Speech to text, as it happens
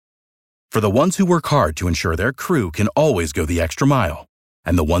For the ones who work hard to ensure their crew can always go the extra mile,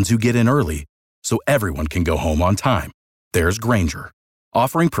 and the ones who get in early so everyone can go home on time, there's Grainger,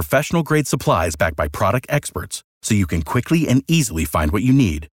 offering professional-grade supplies backed by product experts so you can quickly and easily find what you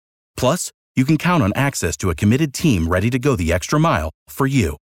need. Plus, you can count on access to a committed team ready to go the extra mile for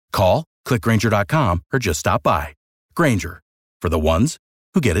you. Call, click Grainger.com, or just stop by. Grainger, for the ones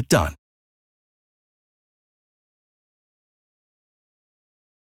who get it done.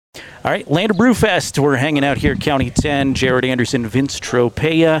 All right, Land of BrewFest. We're hanging out here, County 10. Jared Anderson, Vince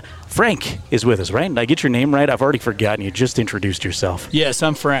Tropea. Frank is with us, right? Did I get your name right? I've already forgotten. You just introduced yourself. Yes,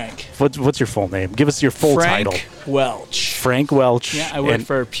 I'm Frank. What's your full name? Give us your full title. Frank Welch. Frank Welch. Yeah, I work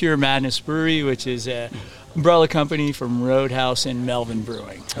for Pure Madness Brewery, which is a umbrella company from Roadhouse and Melvin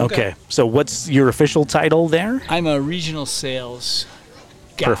Brewing. Okay, so what's your official title there? I'm a regional sales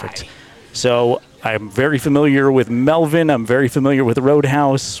guy. Perfect. So I'm very familiar with Melvin. I'm very familiar with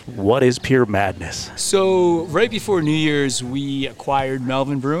Roadhouse. What is Pure Madness? So right before New Year's, we acquired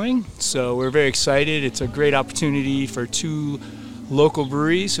Melvin Brewing. So we're very excited. It's a great opportunity for two local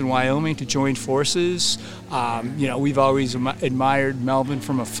breweries in Wyoming to join forces. We've always admired Melvin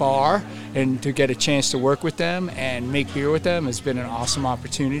from afar, and to get a chance to work with them and make beer with them has been an awesome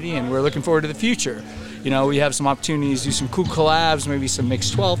opportunity, and we're looking forward to the future. We have some opportunities to do some cool collabs, maybe some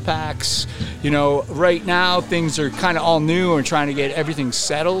mixed 12-packs. Right now things are kind of all new and trying to get everything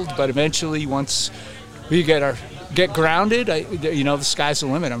settled, but eventually once we get grounded, the sky's the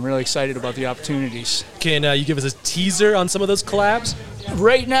limit. I'm really excited about the opportunities. Can you give us a teaser on some of those collabs?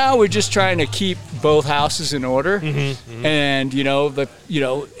 Right now, we're just trying to keep both houses in order, and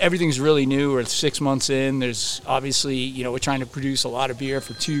everything's really new. We're 6 months in. There's obviously, we're trying to produce a lot of beer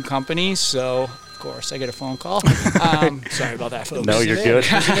for two companies, so of course I get a phone call. Sorry about that, folks. No, you're good.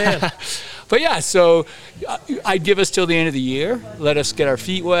 But yeah, so I'd give us till the end of the year. Let us get our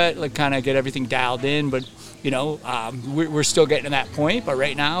feet wet, kind of get everything dialed in, but. We're still getting to that point, but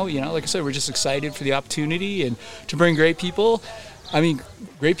right now, like I said, we're just excited for the opportunity and to bring great people.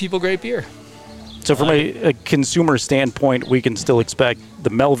 Great people, great beer. So from a consumer standpoint, we can still expect the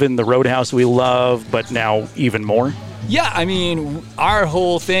Melvin, the Roadhouse we love, but now even more? Yeah, our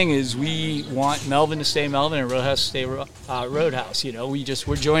whole thing is we want Melvin to stay Melvin and Roadhouse to stay Roadhouse.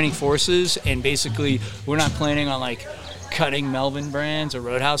 We're joining forces, and basically we're not planning on cutting Melvin brands or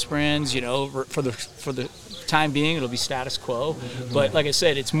Roadhouse brands. For the time being, it'll be status quo. But like I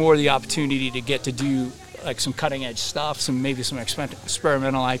said, it's more the opportunity to get to do some cutting edge stuff, maybe some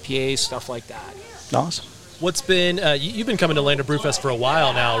experimental IPAs, stuff like that. Awesome. What's been you've been coming to Land of BrewFest for a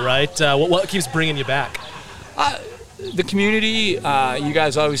while now, right? What keeps bringing you back? The community. You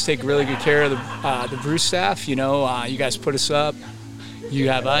guys always take really good care of the brew staff. You guys put us up. You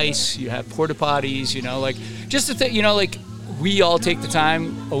have ice. You have porta potties. Just to think. We all take the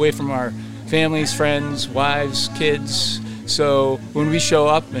time away from our families, friends, wives, kids. So when we show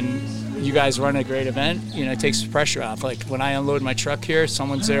up and you guys run a great event, it takes the pressure off. When I unload my truck here,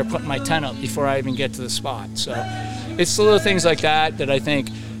 someone's there putting my tent up before I even get to the spot. So it's the little things like that I think,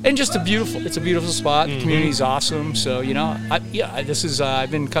 and just it's a beautiful spot. The community's awesome. So,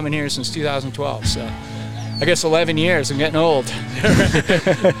 I've been coming here since 2012. So I guess 11 years. I'm getting old.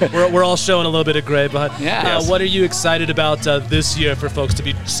 We're all showing a little bit of gray, but yeah. What are you excited about this year for folks to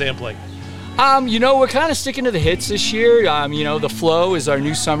be sampling? We're kind of sticking to the hits this year. The Flow is our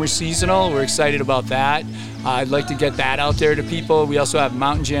new summer seasonal. We're excited about that. I'd like to get that out there to people. We also have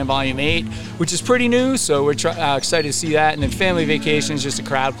Mountain Jam Volume 8, which is pretty new, so we're excited to see that. And then Family Vacation is just a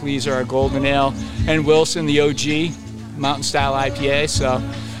crowd pleaser, our Golden Ale. And Wilson, the OG, Mountain Style IPA. So,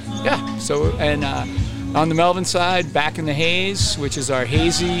 yeah. On the Melvin side, Back in the Haze, which is our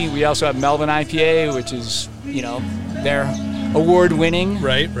hazy. We also have Melvin IPA, which is, their award-winning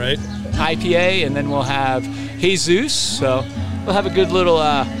IPA. And then we'll have Jesus. So we'll have a good little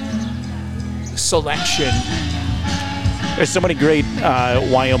selection. There's so many great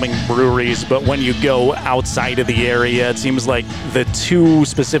Wyoming breweries, but when you go outside of the area, it seems like the two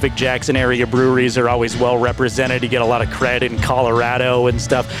specific Jackson area breweries are always well represented. You get a lot of cred in Colorado and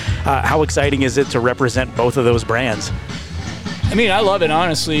stuff. How exciting is it to represent both of those brands? I love it,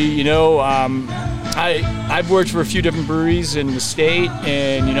 honestly. I've worked for a few different breweries in the state,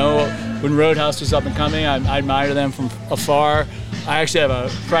 and, when Roadhouse was up and coming, I admire them from afar. I actually have a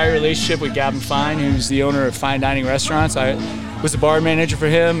prior relationship with Gavin Fine, who's the owner of Fine Dining Restaurants. I was the bar manager for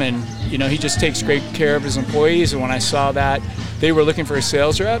him, and he just takes great care of his employees. And when I saw that they were looking for a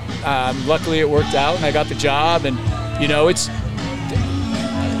sales rep, luckily it worked out, and I got the job. And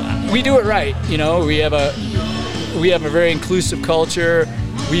we do it right. We have a very inclusive culture.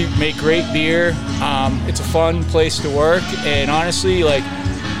 We make great beer. It's a fun place to work, and honestly,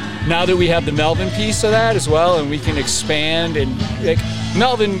 now that we have the Melvin piece of that as well, and we can expand, and like,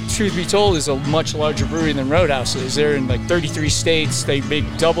 Melvin, truth be told, is a much larger brewery than Roadhouse is. They're in like 33 states. They make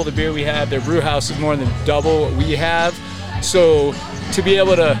double the beer we have. Their brew house is more than double what we have. So to be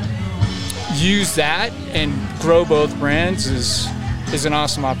able to use that and grow both brands is an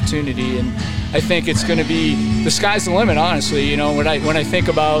awesome opportunity, and I think it's going to be, the sky's the limit, honestly. You know, when I think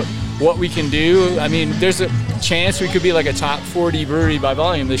about what we can do, I mean, there's a chance we could be like a top 40 brewery by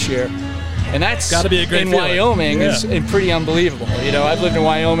volume this year, and that's got to be a great in feeling. Wyoming is pretty unbelievable. You know, I've lived in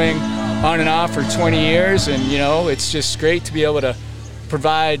Wyoming on and off for 20 years, and you know, it's just great to be able to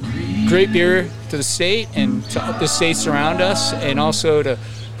provide great beer to the state and to the states around us, and also to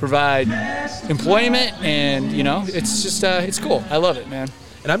provide employment, and you know, it's just it's cool. I love it, man.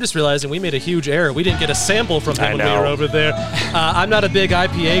 And I'm just realizing we made a huge error. We didn't get a sample from him when we were over there. I'm not a big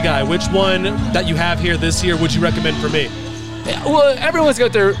IPA guy. Which one that you have here this year would you recommend for me? Yeah, well, everyone's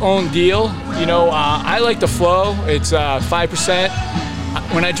got their own deal. You know, I like the Flow. It's 5%.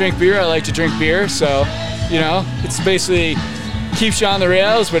 When I drink beer, I like to drink beer. So, you know, it's basically keeps you on the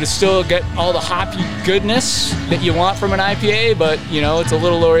rails, but it's still got all the hoppy goodness that you want from an IPA. But, you know, it's a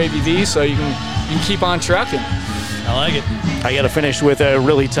little lower ABV, so you can keep on trucking. I like it. I got to finish with a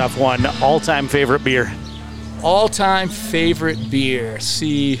really tough one. All-time favorite beer? All-time favorite beer.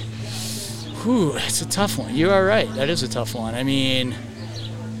 See, it's a tough one. You are right. That is a tough one. I mean,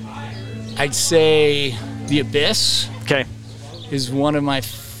 I'd say the Abyss. Okay. Is one of my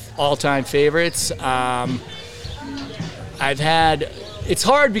all-time favorites. It's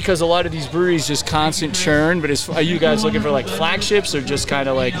hard because a lot of these breweries just constant churn, but are you guys looking for like flagships or just kind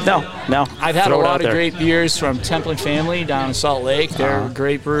of like... No. I've had a lot of great beers from Templin Family down in Salt Lake. They're a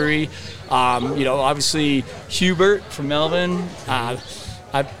great brewery. You know, obviously Hubert from Melvin.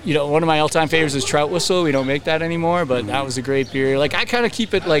 One of my all-time favorites is Trout Whistle. We don't make that anymore, but that was a great beer. Like, I kind of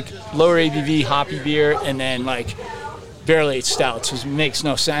keep it like lower ABV, hoppy beer, and then like barrel-aged stouts, which makes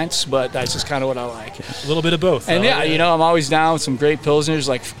no sense, but that's just kind of what I like. A little bit of both. And you know, I'm always down with some great pilsners,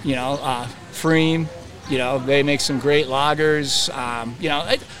 like, you know, Freem. You know, they make some great lagers. You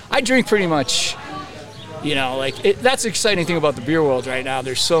know, I drink pretty much, you know, like, that's the exciting thing about the beer world right now.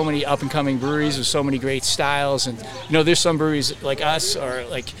 There's so many up-and-coming breweries with so many great styles, and, you know, there's some breweries like us or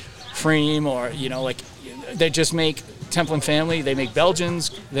like Freem, or, you know, like, they just make Templin Family. They make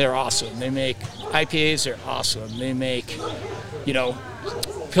Belgians. They're awesome. They make IPAs. They're awesome. They make, you know,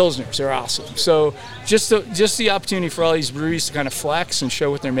 Pilsners. They're awesome. So just the opportunity for all these breweries to kind of flex and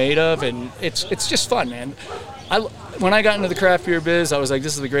show what they're made of, and it's just fun, man. When I got into the craft beer biz, I was like,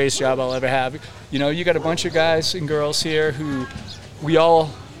 this is the greatest job I'll ever have. You know, you got a bunch of guys and girls here who we all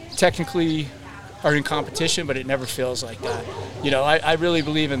technically are in competition, but it never feels like that. You know, I really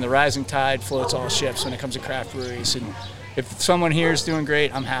believe in the rising tide floats all ships when it comes to craft breweries. And if someone here is doing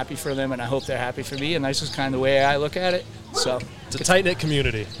great, I'm happy for them, and I hope they're happy for me. And that's just kind of the way I look at it. So it's a tight-knit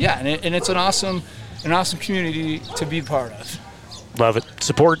community. Yeah, and it's an awesome community to be part of. Love it.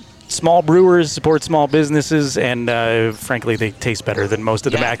 Support small brewers, support small businesses, and frankly, they taste better than most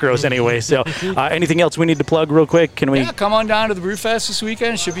of the macros anyway. So anything else we need to plug real quick? Can we? Yeah, come on down to the BrewFest this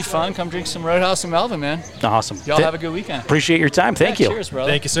weekend. It should be fun. Come drink some Roadhouse in Melvin, man. Awesome. Y'all have a good weekend. Appreciate your time. Thank you. Cheers,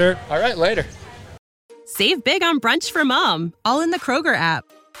 brother. Thank you, sir. All right, later. Save big on brunch for mom, all in the Kroger app.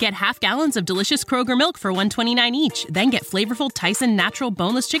 Get half gallons of delicious Kroger milk for $1.29 each. Then get flavorful Tyson natural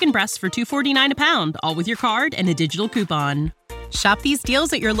boneless chicken breasts for $2.49 a pound, all with your card and a digital coupon. Shop these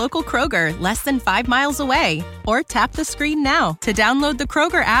deals at your local Kroger, less than 5 miles away. Or tap the screen now to download the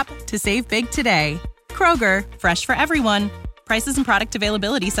Kroger app to save big today. Kroger, fresh for everyone. Prices and product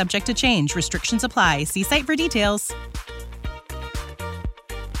availability subject to change. Restrictions apply. See site for details.